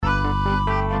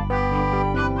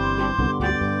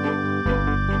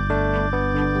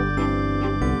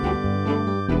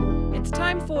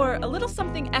for A Little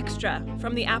Something Extra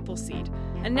from the Appleseed.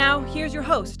 And now, here's your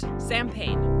host, Sam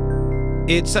Payne.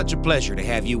 It's such a pleasure to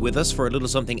have you with us for a little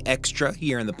something extra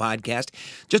here in the podcast.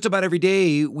 Just about every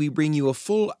day, we bring you a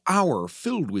full hour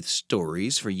filled with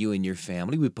stories for you and your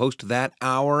family. We post that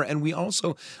hour, and we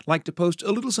also like to post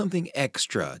a little something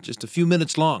extra, just a few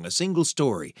minutes long, a single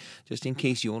story, just in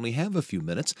case you only have a few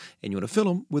minutes and you want to fill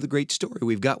them with a great story.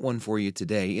 We've got one for you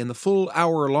today. In the full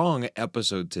hour-long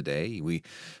episode today, we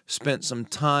spent some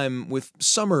time with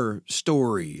summer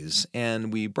stories,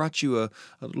 and we brought you a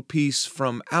little piece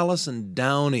from Allison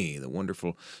Downey, the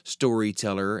wonderful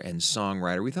storyteller and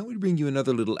songwriter. We thought we'd bring you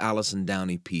another little Allison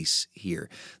Downey piece here.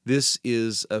 This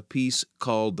is a piece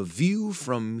called The View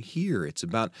from Here. It's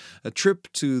about a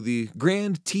trip to the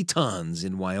Grand Tetons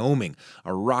in Wyoming,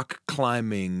 a rock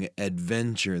climbing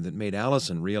adventure that made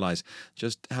Allison realize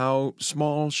just how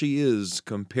small she is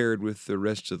compared with the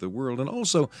rest of the world, and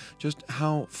also just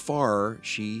how far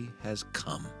she has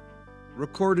come.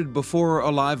 Recorded before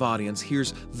a live audience,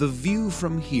 here's The View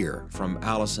from Here from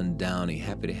Allison Downey.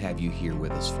 Happy to have you here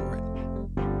with us for it.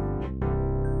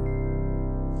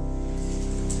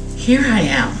 Here I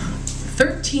am,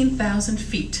 13,000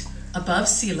 feet above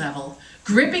sea level,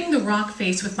 gripping the rock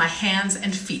face with my hands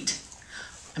and feet.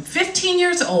 I'm 15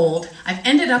 years old. I've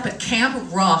ended up at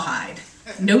Camp Rawhide,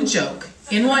 no joke,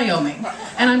 in Wyoming,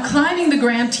 and I'm climbing the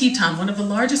Grand Teton, one of the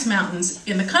largest mountains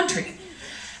in the country.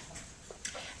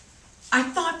 I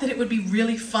thought that it would be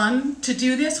really fun to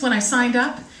do this when I signed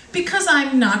up because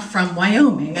I'm not from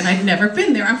Wyoming and I've never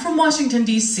been there. I'm from Washington,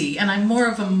 D.C., and I'm more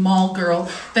of a mall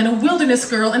girl than a wilderness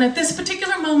girl, and at this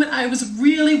particular moment I was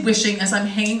really wishing, as I'm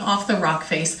hanging off the rock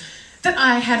face, that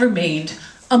I had remained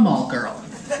a mall girl.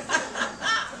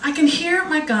 I can hear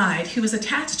my guide, who is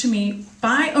attached to me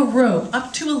by a rope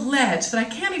up to a ledge that I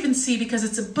can't even see because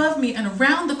it's above me and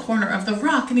around the corner of the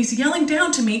rock, and he's yelling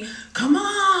down to me, "Come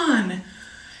on!"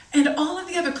 And all of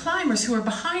the other climbers who are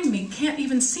behind me can't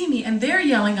even see me, and they're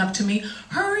yelling up to me,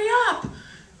 "Hurry up!"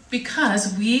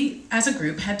 Because we, as a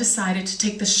group, had decided to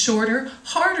take the shorter,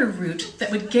 harder route that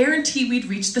would guarantee we'd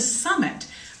reach the summit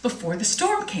before the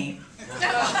storm came.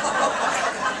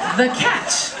 The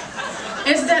catch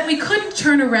is that we couldn't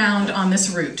turn around on this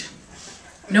route.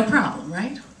 No problem,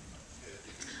 right?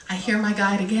 I hear my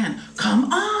guide again,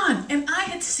 "Come on!" And I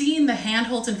had seen the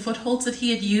handholds and footholds that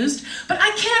he had used, but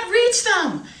I can't reach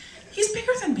them. He's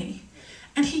bigger than me.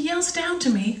 And he yells down to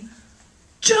me,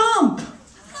 "Jump!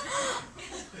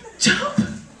 Jump!"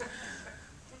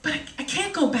 But I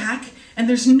can't go back, and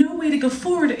there's no way to go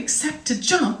forward except to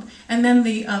jump. And then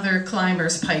the other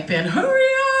climbers pipe in,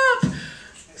 "Hurry up!"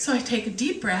 So I take a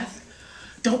deep breath,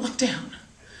 don't look down,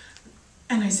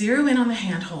 and I zero in on the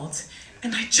handholds,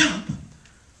 and I jump.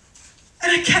 And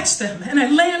I catch them, and I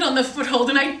land on the foothold,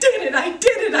 and I did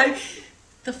it.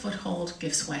 The foothold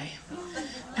gives way,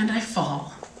 and I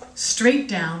fall straight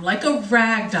down like a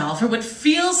rag doll for what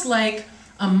feels like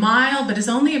a mile, but is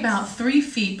only about 3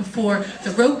 feet before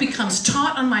the rope becomes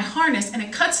taut on my harness, and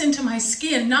it cuts into my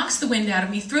skin, knocks the wind out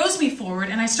of me, throws me forward,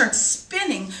 and I start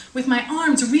spinning with my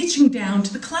arms reaching down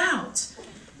to the clouds.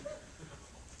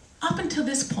 Up until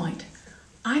this point,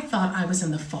 I thought I was in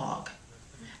the fog.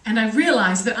 And I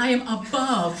realize that I am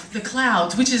above the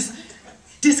clouds, which is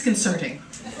disconcerting.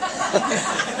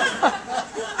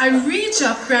 I reach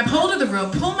up, grab hold of the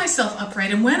rope, pull myself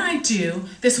upright, and when I do,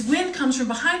 this wind comes from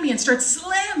behind me and starts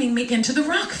slamming me into the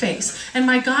rock face. And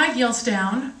my guide yells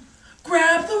down,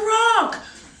 "Grab the rock!"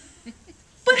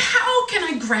 But how can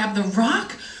I grab the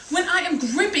rock when I am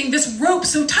gripping this rope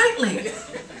so tightly?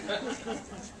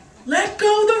 "Let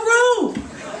go the rope!"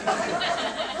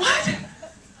 What?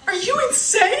 Are you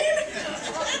insane?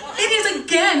 It is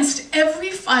against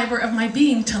every fiber of my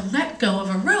being to let go of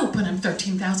a rope when I'm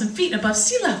 13,000 feet above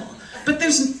sea level. But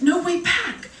there's no way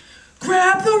back.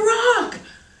 Grab the rock!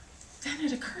 Then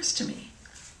it occurs to me,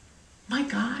 my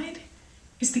guide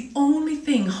is the only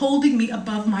thing holding me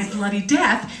above my bloody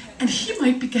death, and he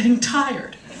might be getting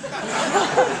tired.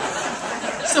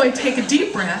 So I take a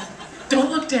deep breath,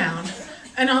 don't look down,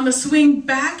 and on the swing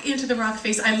back into the rock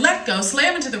face, I let go,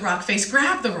 slam into the rock face,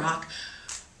 grab the rock.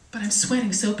 But I'm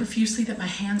sweating so profusely that my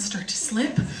hands start to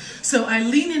slip. So I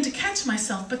lean in to catch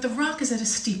myself, but the rock is at a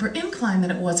steeper incline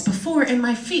than it was before, and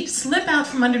my feet slip out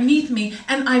from underneath me,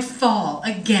 and I fall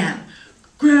again.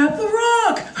 "Grab the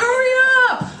rock! Hurry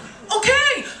up!"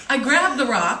 Okay, I grab the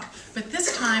rock, but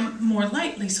this time more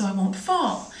lightly so I won't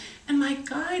fall. And my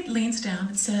guide leans down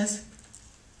and says,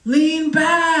 "Lean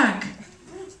back!"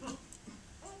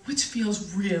 Which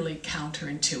feels really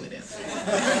counterintuitive.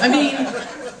 I mean,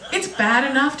 it's bad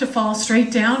enough to fall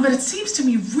straight down, but it seems to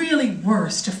me really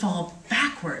worse to fall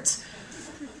backwards.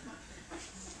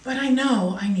 but I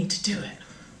know I need to do it.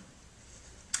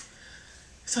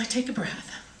 So I take a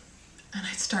breath and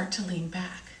I start to lean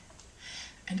back.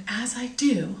 And as I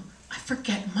do, I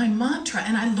forget my mantra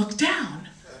and I look down.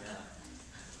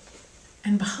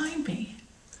 And behind me,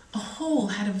 a hole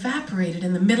had evaporated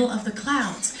in the middle of the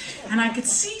clouds, and I could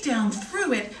see down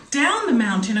through it, down the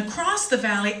mountain, across the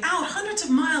valley, out hundreds of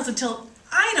miles until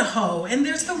Idaho. And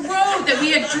there's the road that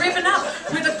we had driven up,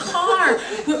 in the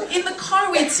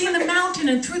car we had seen the mountain,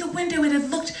 and through the window it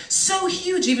had looked so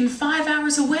huge, even 5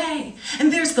 hours away.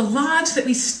 And there's the lodge that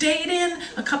we stayed in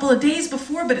a couple of days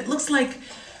before, but it looks like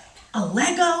a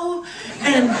Lego,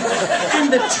 and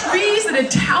the trees that had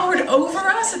towered over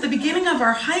us at the beginning of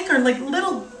our hike are like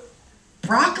little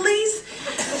broccolis.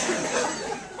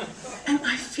 And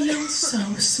I feel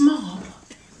so small,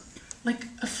 like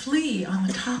a flea on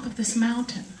the top of this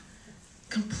mountain,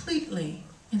 completely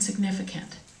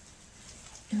insignificant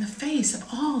in the face of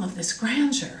all of this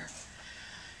grandeur.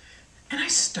 And I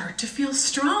start to feel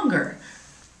stronger.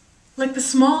 Like the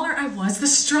smaller I was, the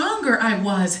stronger I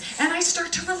was. And I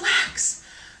start to relax.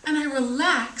 And I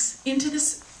relax into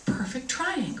this perfect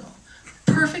triangle,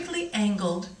 perfectly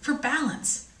angled for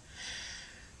balance.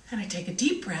 And I take a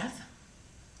deep breath,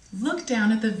 look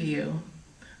down at the view,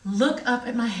 look up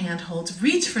at my handholds,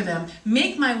 reach for them,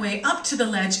 make my way up to the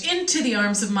ledge, into the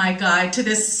arms of my guide, to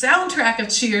this soundtrack of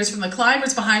cheers from the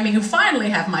climbers behind me who finally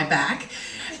have my back.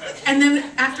 And then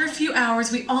after a few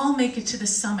hours, we all make it to the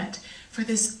summit for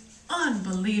this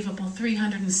unbelievable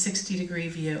 360-degree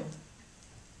view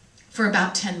for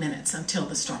about 10 minutes until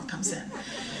the storm comes in.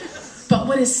 But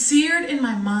what is seared in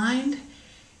my mind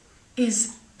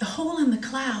is the hole in the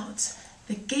clouds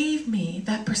that gave me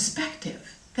that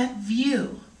perspective, that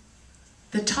view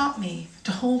that taught me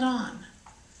to hold on,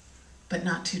 but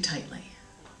not too tightly.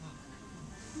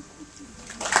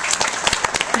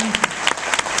 Thank you.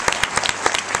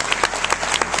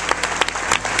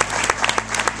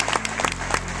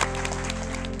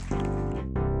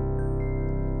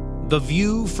 The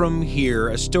View from Here,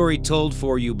 a story told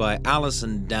for you by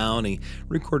Allison Downey,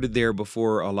 recorded there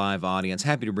before a live audience.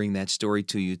 Happy to bring that story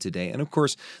to you today. And of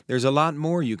course, there's a lot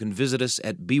more. You can visit us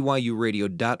at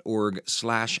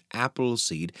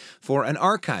byuradio.org/Appleseed for an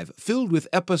archive filled with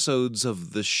episodes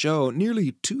of the show,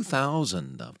 nearly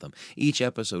 2,000 of them, each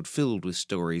episode filled with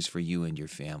stories for you and your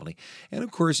family. And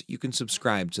of course, you can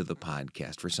subscribe to the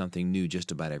podcast for something new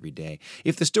just about every day.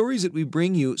 If the stories that we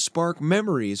bring you spark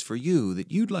memories for you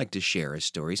that you'd like to share as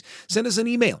stories, send us an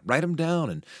email, write them down,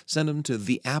 and send them to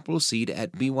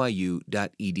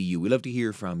theappleseed@byu.edu. We love to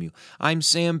hear from you. I'm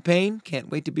Sam Payne. Can't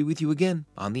wait to be with you again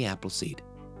on The Appleseed.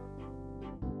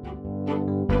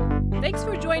 Thanks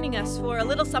for joining us for a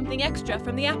little something extra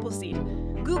from The Appleseed.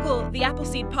 Google The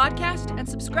Appleseed Podcast and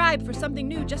subscribe for something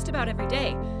new just about every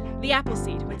day. The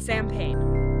Appleseed with Sam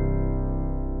Payne.